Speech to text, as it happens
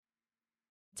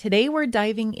Today, we're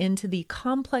diving into the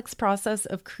complex process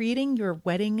of creating your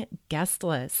wedding guest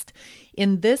list.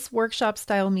 In this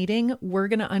workshop-style meeting, we're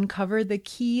going to uncover the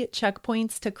key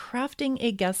checkpoints to crafting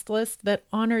a guest list that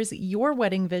honors your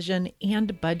wedding vision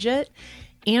and budget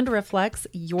and reflects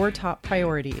your top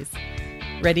priorities.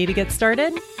 Ready to get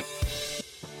started?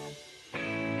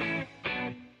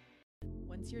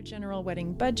 Once your general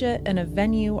wedding budget and a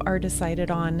venue are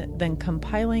decided on, then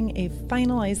compiling a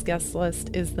finalized guest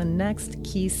list is the next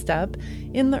key step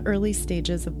in the early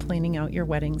stages of planning out your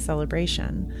wedding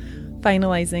celebration.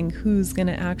 Finalizing who's going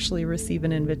to actually receive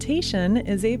an invitation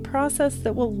is a process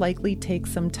that will likely take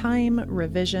some time,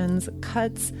 revisions,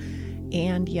 cuts,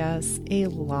 and yes, a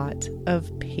lot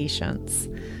of patience.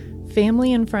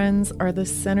 Family and friends are the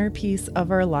centerpiece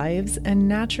of our lives, and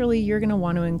naturally you're going to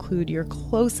want to include your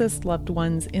closest loved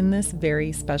ones in this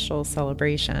very special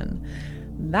celebration.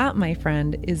 That, my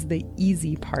friend, is the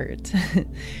easy part.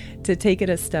 To take it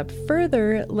a step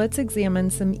further, let's examine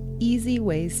some easy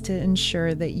ways to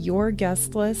ensure that your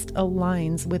guest list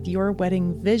aligns with your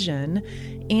wedding vision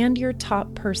and your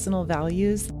top personal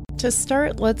values. To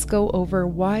start, let's go over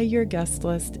why your guest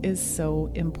list is so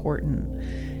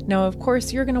important. Now, of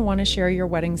course, you're going to want to share your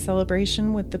wedding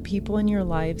celebration with the people in your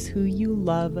lives who you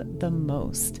love the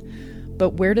most.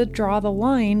 But where to draw the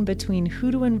line between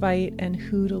who to invite and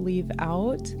who to leave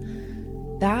out,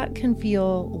 that can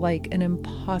feel like an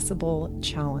impossible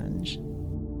challenge.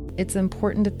 It's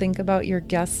important to think about your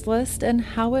guest list and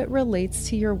how it relates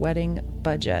to your wedding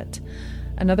budget.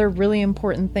 Another really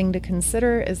important thing to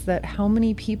consider is that how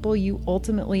many people you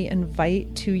ultimately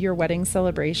invite to your wedding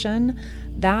celebration,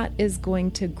 that is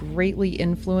going to greatly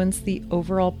influence the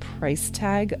overall price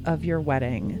tag of your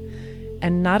wedding.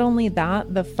 And not only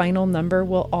that, the final number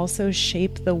will also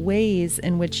shape the ways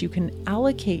in which you can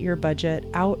allocate your budget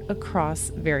out across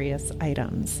various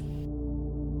items.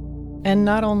 And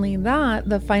not only that,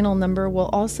 the final number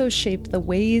will also shape the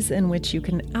ways in which you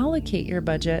can allocate your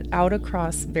budget out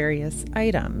across various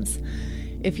items.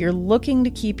 If you're looking to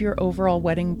keep your overall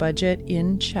wedding budget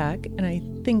in check, and I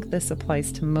think this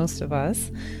applies to most of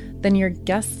us, then your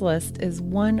guest list is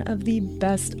one of the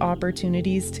best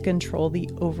opportunities to control the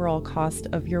overall cost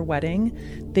of your wedding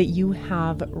that you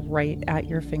have right at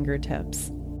your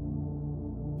fingertips.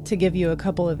 To give you a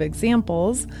couple of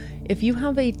examples, if you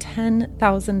have a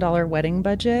 $10,000 wedding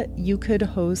budget, you could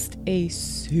host a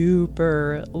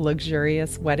super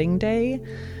luxurious wedding day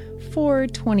for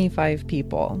 25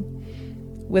 people.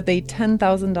 With a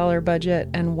 $10,000 budget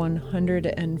and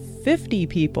 150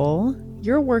 people,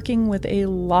 you're working with a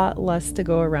lot less to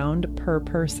go around per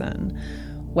person.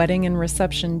 Wedding and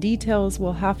reception details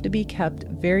will have to be kept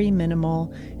very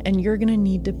minimal, and you're going to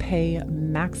need to pay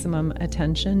maximum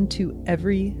attention to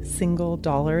every single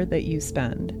dollar that you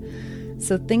spend.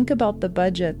 So think about the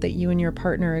budget that you and your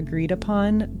partner agreed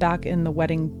upon back in the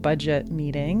wedding budget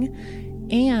meeting.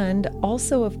 And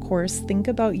also, of course, think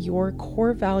about your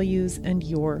core values and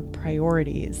your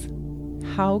priorities.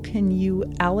 How can you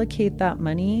allocate that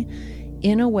money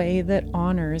in a way that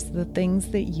honors the things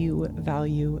that you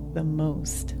value the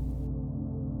most?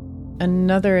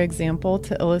 Another example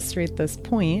to illustrate this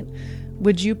point,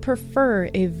 would you prefer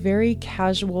a very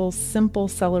casual, simple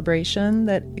celebration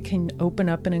that can open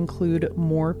up and include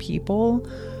more people?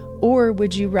 Or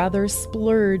would you rather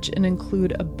splurge and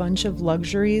include a bunch of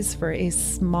luxuries for a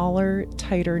smaller,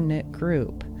 tighter-knit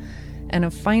group? And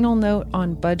a final note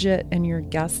on budget and your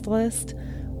guest list: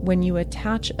 when you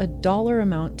attach a dollar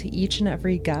amount to each and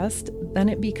every guest, then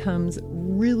it becomes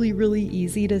really, really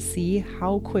easy to see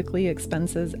how quickly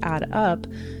expenses add up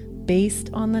based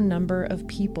on the number of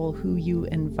people who you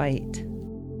invite.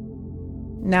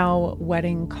 Now,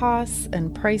 wedding costs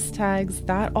and price tags,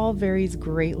 that all varies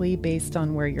greatly based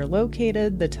on where you're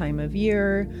located, the time of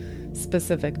year,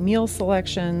 specific meal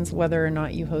selections, whether or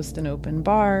not you host an open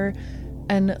bar,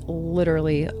 and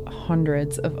literally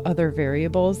hundreds of other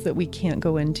variables that we can't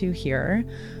go into here.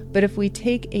 But if we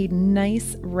take a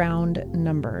nice round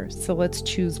number, so let's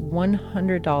choose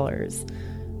 $100.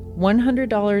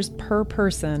 $100 per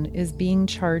person is being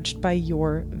charged by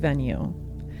your venue.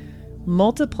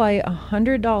 Multiply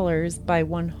 $100 by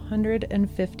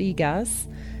 150 guests,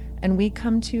 and we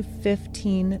come to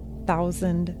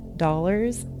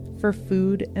 $15,000 for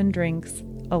food and drinks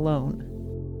alone.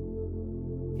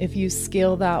 If you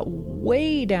scale that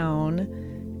way down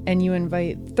and you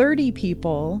invite 30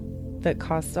 people that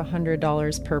cost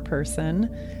 $100 per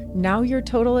person, now your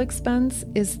total expense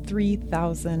is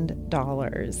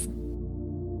 $3,000.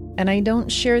 And I don't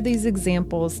share these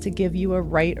examples to give you a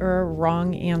right or a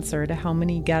wrong answer to how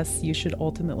many guests you should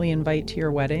ultimately invite to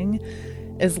your wedding.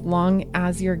 As long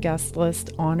as your guest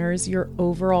list honors your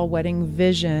overall wedding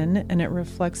vision and it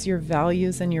reflects your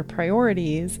values and your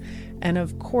priorities, and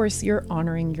of course you're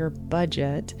honoring your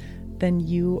budget, then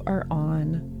you are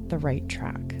on the right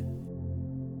track.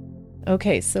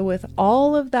 Okay, so with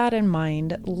all of that in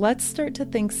mind, let's start to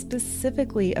think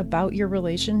specifically about your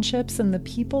relationships and the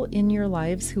people in your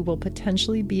lives who will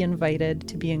potentially be invited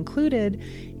to be included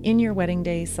in your wedding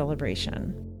day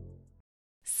celebration.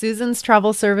 Susan's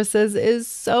Travel Services is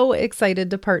so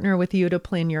excited to partner with you to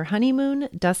plan your honeymoon,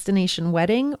 destination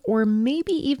wedding, or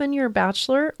maybe even your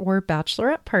bachelor or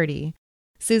bachelorette party.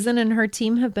 Susan and her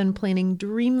team have been planning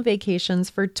dream vacations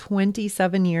for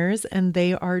 27 years, and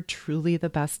they are truly the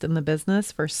best in the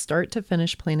business for start to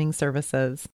finish planning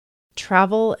services.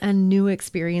 Travel and new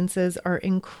experiences are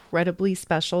incredibly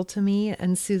special to me,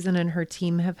 and Susan and her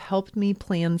team have helped me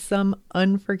plan some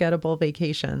unforgettable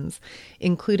vacations,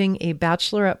 including a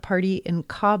bachelorette party in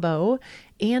Cabo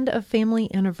and a family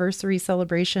anniversary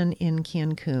celebration in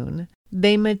Cancun.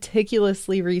 They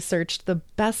meticulously researched the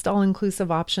best all-inclusive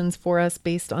options for us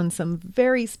based on some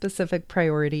very specific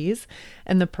priorities,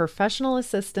 and the professional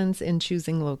assistance in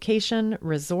choosing location,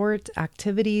 resort,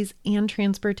 activities, and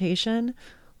transportation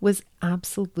was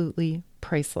absolutely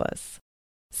priceless.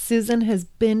 Susan has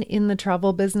been in the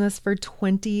travel business for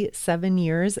 27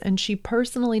 years, and she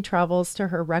personally travels to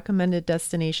her recommended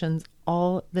destinations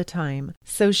all the time.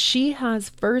 So she has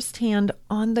firsthand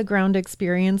on-the-ground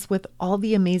experience with all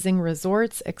the amazing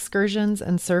resorts, excursions,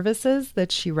 and services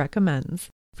that she recommends.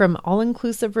 From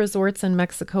all-inclusive resorts in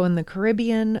Mexico and the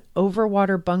Caribbean,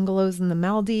 overwater bungalows in the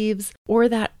Maldives, or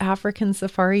that African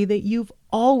safari that you've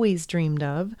always dreamed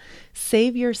of,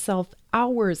 save yourself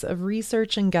hours of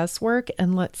research and guesswork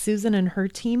and let Susan and her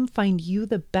team find you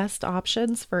the best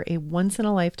options for a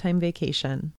once-in-a-lifetime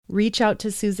vacation. Reach out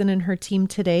to Susan and her team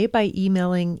today by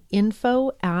emailing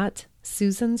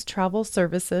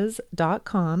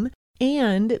info@susanstravelservices.com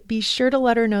and be sure to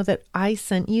let her know that I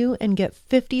sent you and get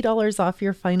 $50 off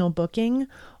your final booking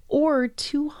or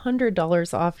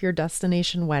 $200 off your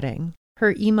destination wedding.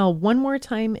 Her email one more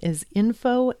time is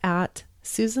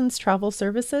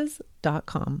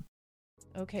info@susanstravelservices.com.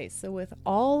 Okay, so with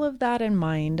all of that in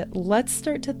mind, let's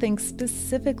start to think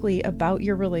specifically about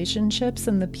your relationships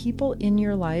and the people in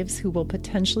your lives who will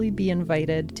potentially be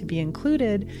invited to be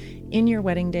included in your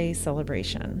wedding day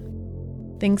celebration.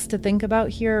 Things to think about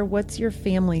here: what's your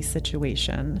family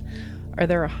situation? Are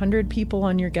there 100 people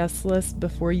on your guest list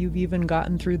before you've even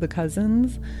gotten through the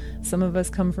cousins? Some of us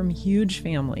come from huge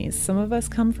families. Some of us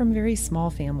come from very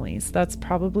small families. That's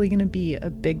probably going to be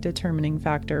a big determining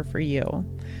factor for you.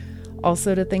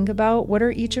 Also to think about, what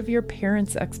are each of your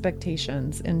parents'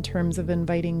 expectations in terms of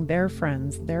inviting their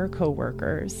friends, their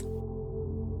coworkers?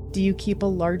 Do you keep a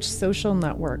large social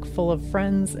network full of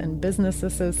friends and business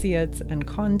associates and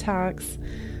contacts?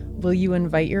 Will you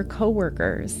invite your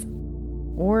coworkers?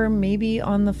 Or maybe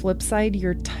on the flip side,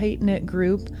 your tight-knit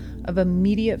group of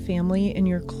immediate family and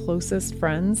your closest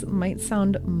friends might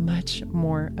sound much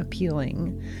more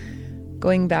appealing.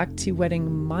 Going back to wedding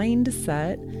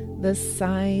mindset, the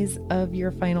size of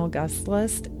your final guest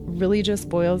list really just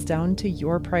boils down to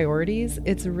your priorities.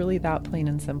 It's really that plain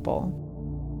and simple.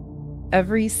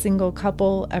 Every single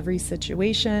couple, every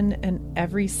situation, and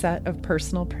every set of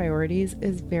personal priorities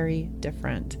is very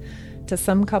different. To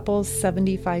some couples,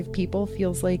 75 people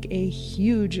feels like a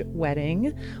huge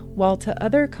wedding, while to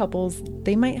other couples,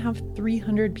 they might have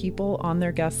 300 people on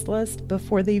their guest list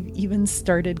before they've even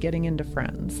started getting into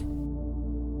friends.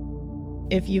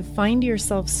 If you find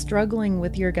yourself struggling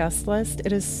with your guest list,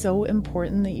 it is so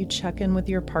important that you check in with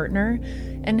your partner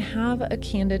and have a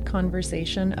candid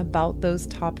conversation about those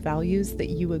top values that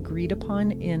you agreed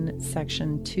upon in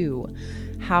Section 2.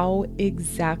 How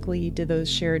exactly do those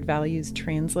shared values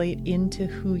translate into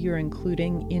who you're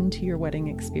including into your wedding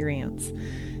experience?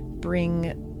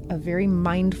 Bring a very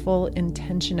mindful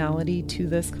intentionality to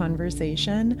this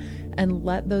conversation and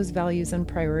let those values and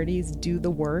priorities do the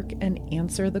work and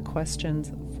answer the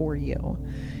questions for you.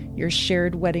 Your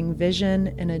shared wedding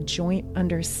vision and a joint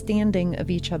understanding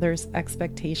of each other's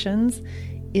expectations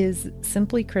is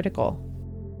simply critical.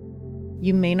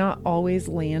 You may not always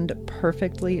land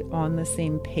perfectly on the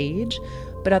same page,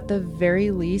 but at the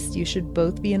very least, you should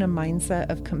both be in a mindset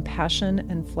of compassion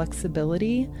and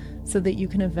flexibility so that you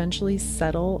can eventually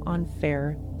settle on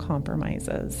fair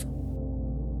compromises.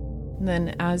 And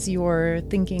then as you're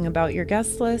thinking about your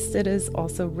guest list, it is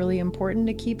also really important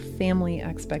to keep family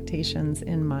expectations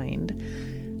in mind.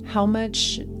 How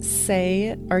much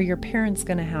say are your parents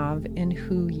going to have in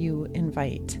who you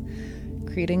invite?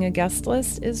 creating a guest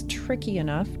list is tricky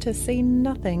enough, to say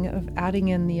nothing of adding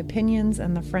in the opinions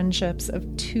and the friendships of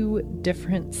two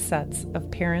different sets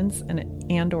of parents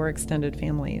and or extended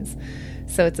families.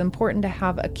 So it's important to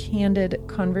have a candid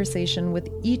conversation with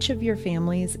each of your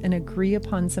families and agree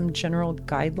upon some general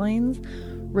guidelines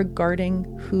regarding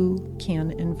who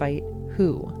can invite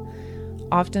who.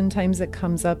 Oftentimes it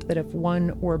comes up that if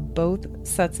one or both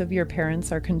sets of your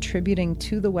parents are contributing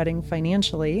to the wedding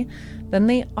financially, then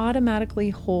they automatically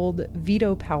hold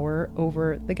veto power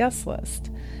over the guest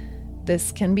list.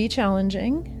 This can be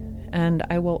challenging, and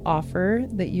I will offer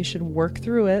that you should work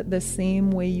through it the same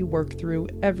way you work through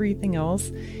everything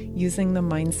else, using the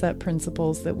mindset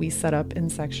principles that we set up in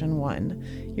section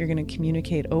 1. You're going to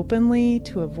communicate openly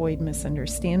to avoid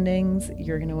misunderstandings.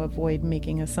 You're going to avoid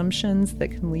making assumptions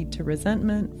that can lead to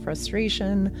resentment,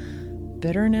 frustration,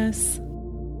 bitterness.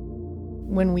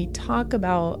 When we talk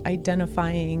about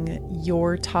identifying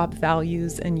your top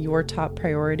values and your top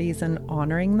priorities and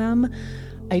honoring them,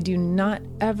 I do not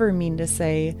ever mean to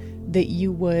say that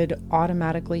you would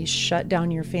automatically shut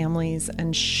down your families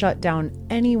and shut down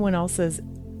any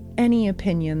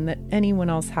opinion that anyone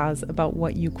else has about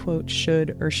what you, quote,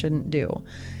 should or shouldn't do.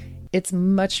 It's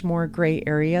much more gray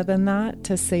area than that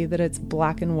to say that it's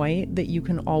black and white, that you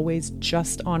can always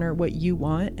just honor what you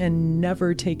want and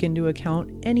never take into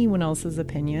account anyone else's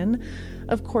opinion.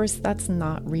 Of course, that's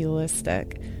not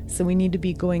realistic. So we need to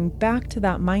be going back to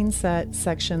that mindset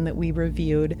section that we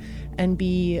reviewed and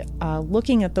be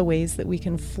looking at the ways that we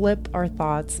can flip our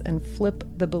thoughts and flip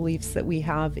the beliefs that we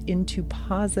have into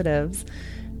positives.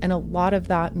 And a lot of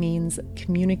that means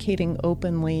communicating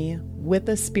openly with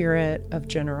a spirit of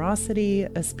generosity,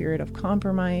 a spirit of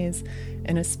compromise,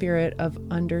 and a spirit of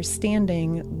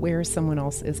understanding where someone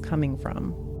else is coming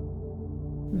from.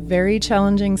 Very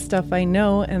challenging stuff, I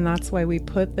know, and that's why we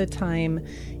put the time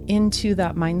into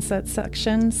that mindset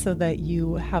section so that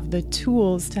you have the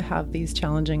tools to have these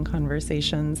challenging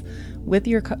conversations with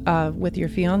your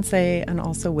fiance and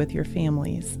also with your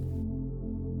families.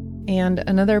 And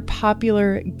another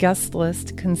popular guest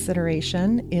list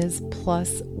consideration is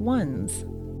plus ones.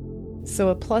 So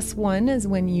a plus one is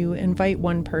when you invite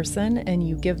one person and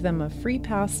you give them a free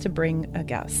pass to bring a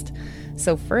guest.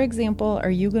 So for example,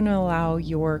 are you going to allow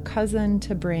your cousin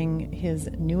to bring his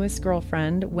newest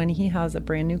girlfriend when he has a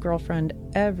brand new girlfriend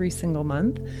every single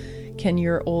month? Can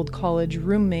your old college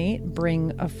roommate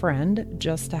bring a friend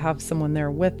just to have someone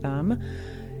there with them?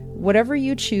 Whatever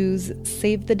you choose,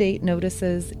 save the date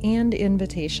notices and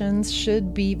invitations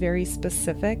should be very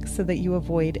specific so that you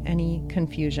avoid any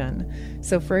confusion.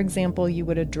 So for example, you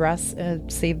would address a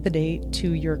save the date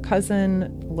to your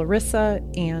cousin Larissa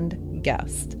and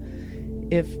guest.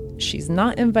 If she's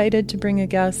not invited to bring a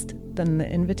guest, then the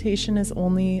invitation is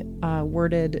only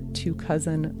worded to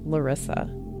cousin Larissa.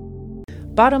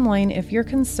 Bottom line, if you're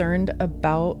concerned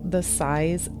about the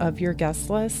size of your guest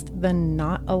list, then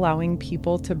not allowing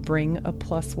people to bring a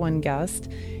plus one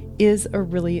guest is a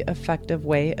really effective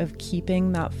way of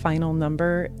keeping that final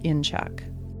number in check.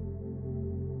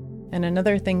 And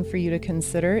another thing for you to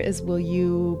consider is, will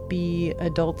you be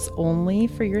adults only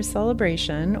for your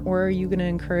celebration, or are you going to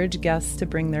encourage guests to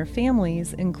bring their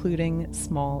families, including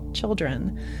small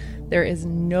children? There is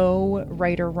no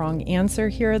right or wrong answer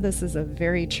here. This is a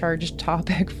very charged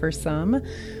topic for some,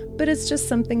 but it's just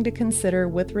something to consider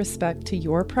with respect to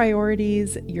your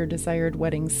priorities, your desired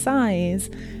wedding size,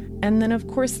 and then of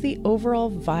course the overall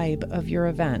vibe of your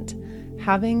event.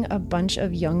 Having a bunch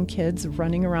of young kids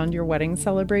running around your wedding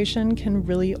celebration can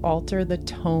really alter the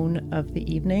tone of the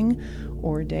evening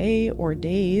or day or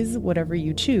days, whatever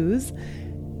you choose.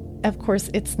 Of course,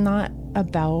 it's not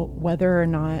about whether or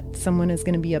not someone is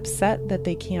going to be upset that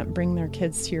they can't bring their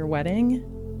kids to your wedding.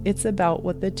 It's about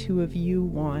what the two of you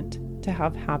want to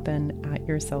have happen at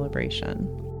your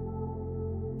celebration.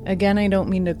 Again, I don't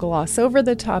mean to gloss over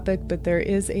the topic, but there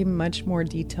is a much more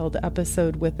detailed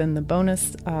episode within the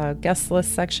bonus guest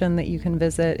list section that you can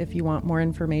visit if you want more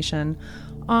information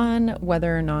on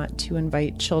whether or not to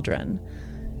invite children.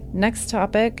 Next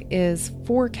topic is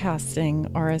forecasting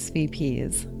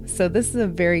RSVPs. So this is a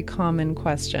very common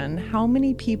question. How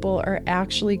many people are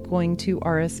actually going to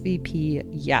RSVP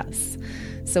yes?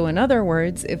 So in other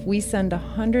words, if we send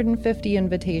 150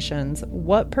 invitations,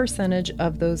 what percentage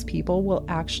of those people will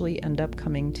actually end up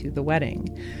coming to the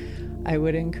wedding? I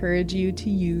would encourage you to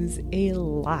use a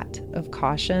lot of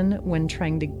caution when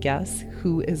trying to guess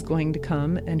who is going to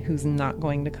come and who's not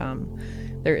going to come.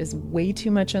 There is way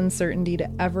too much uncertainty to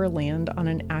ever land on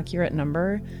an accurate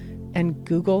number, and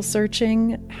Google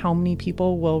searching how many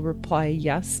people will reply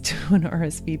yes to an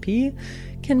RSVP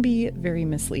can be very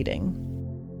misleading.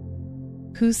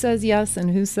 Who says yes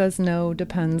and who says no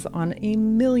depends on a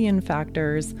million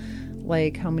factors,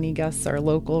 like how many guests are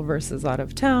local versus out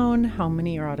of town, how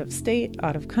many are out of state,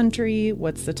 out of country,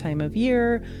 what's the time of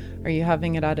year, are you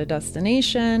having it at a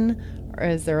destination, or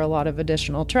is there a lot of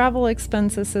additional travel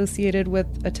expense associated with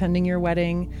attending your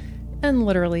wedding, and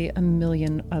literally a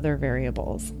million other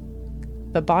variables.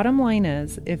 The bottom line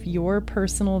is, if your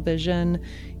personal vision,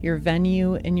 your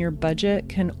venue, and your budget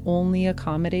can only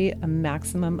accommodate a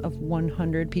maximum of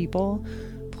 100 people,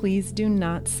 please do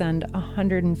not send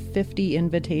 150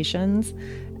 invitations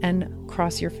and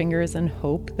cross your fingers and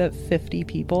hope that 50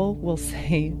 people will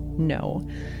say no.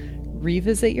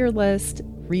 Revisit your list,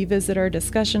 revisit our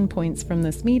discussion points from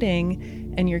this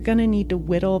meeting, and you're going to need to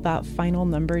whittle that final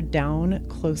number down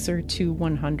closer to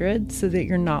 100 so that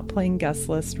you're not playing guest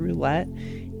list roulette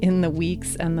in the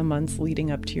weeks and the months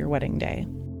leading up to your wedding day.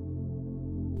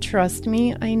 Trust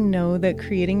me, I know that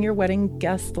creating your wedding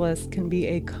guest list can be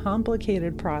a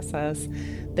complicated process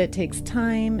that takes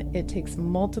time, it takes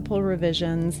multiple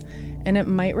revisions, and it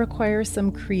might require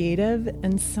some creative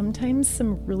and sometimes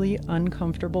some really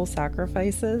uncomfortable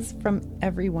sacrifices from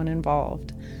everyone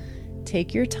involved.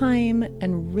 Take your time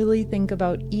and really think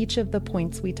about each of the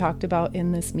points we talked about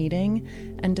in this meeting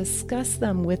and discuss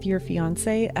them with your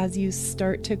fiance as you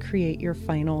start to create your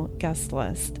final guest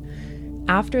list.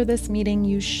 After this meeting,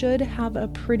 you should have a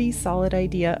pretty solid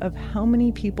idea of how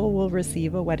many people will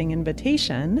receive a wedding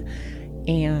invitation.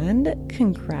 And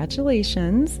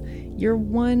congratulations, you're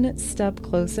one step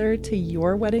closer to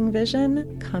your wedding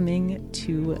vision coming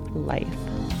to life.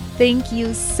 Thank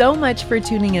you so much for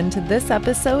tuning into this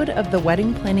episode of the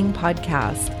Wedding Planning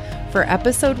Podcast. For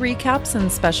episode recaps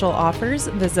and special offers,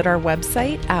 visit our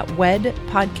website at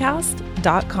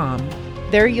wedpodcast.com.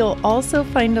 There you'll also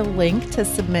find a link to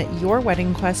submit your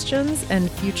wedding questions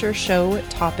and future show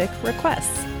topic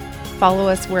requests. Follow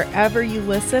us wherever you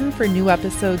listen for new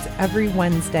episodes every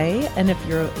Wednesday. And if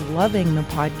you're loving the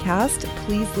podcast,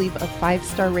 please leave a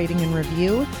 5-star rating and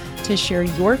review to share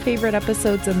your favorite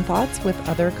episodes and thoughts with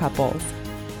other couples.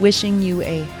 Wishing you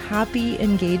a happy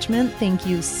engagement. Thank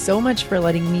you so much for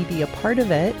letting me be a part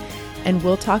of it. And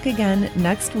we'll talk again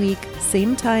next week,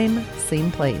 same time,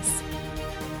 same place.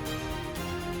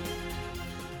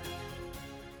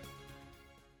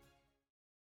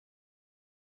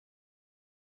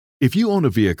 If you own a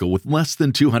vehicle with less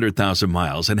than 200,000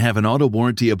 miles and have an auto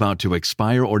warranty about to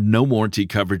expire or no warranty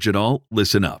coverage at all,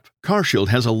 listen up. CarShield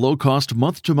has a low-cost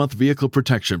month-to-month vehicle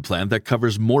protection plan that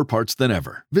covers more parts than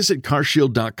ever. Visit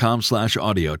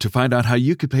carshield.com/audio to find out how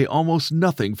you could pay almost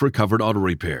nothing for covered auto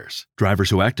repairs. Drivers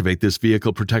who activate this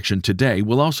vehicle protection today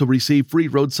will also receive free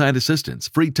roadside assistance,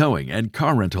 free towing, and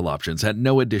car rental options at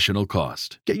no additional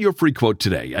cost. Get your free quote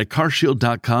today at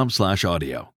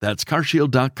carshield.com/audio. That's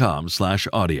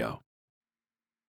carshield.com/audio.